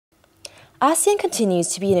ASEAN continues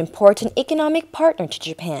to be an important economic partner to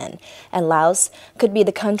Japan, and Laos could be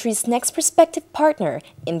the country's next prospective partner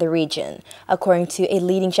in the region, according to a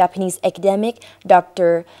leading Japanese academic,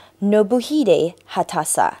 Dr. Nobuhide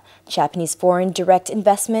Hatasa. Japanese foreign direct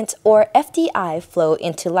investment, or FDI, flow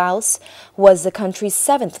into Laos was the country's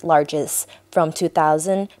seventh largest from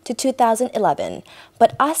 2000 to 2011,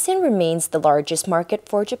 but ASEAN remains the largest market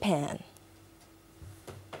for Japan.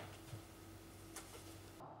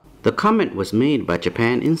 The comment was made by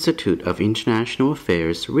Japan Institute of International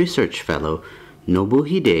Affairs research fellow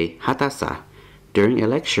Nobuhide Hatasa during a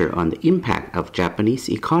lecture on the impact of Japanese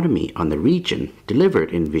economy on the region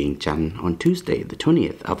delivered in Vientiane on Tuesday, the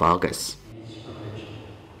 20th of August.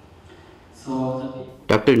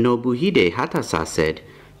 Dr. Nobuhide Hatasa said,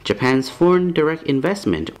 Japan's foreign direct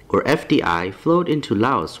investment, or FDI, flowed into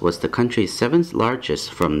Laos was the country's seventh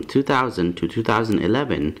largest from 2000 to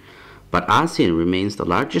 2011, but ASEAN remains the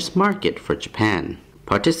largest market for Japan.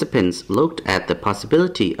 Participants looked at the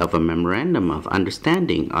possibility of a memorandum of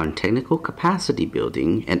understanding on technical capacity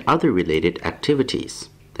building and other related activities.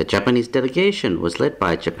 The Japanese delegation was led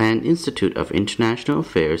by Japan Institute of International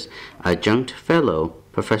Affairs adjunct fellow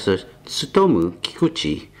Professor Tsutomu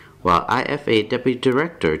Kikuchi, while IFA Deputy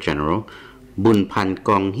Director General Bunpan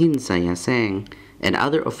Konghin Sayasang and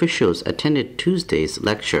other officials attended Tuesday's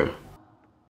lecture.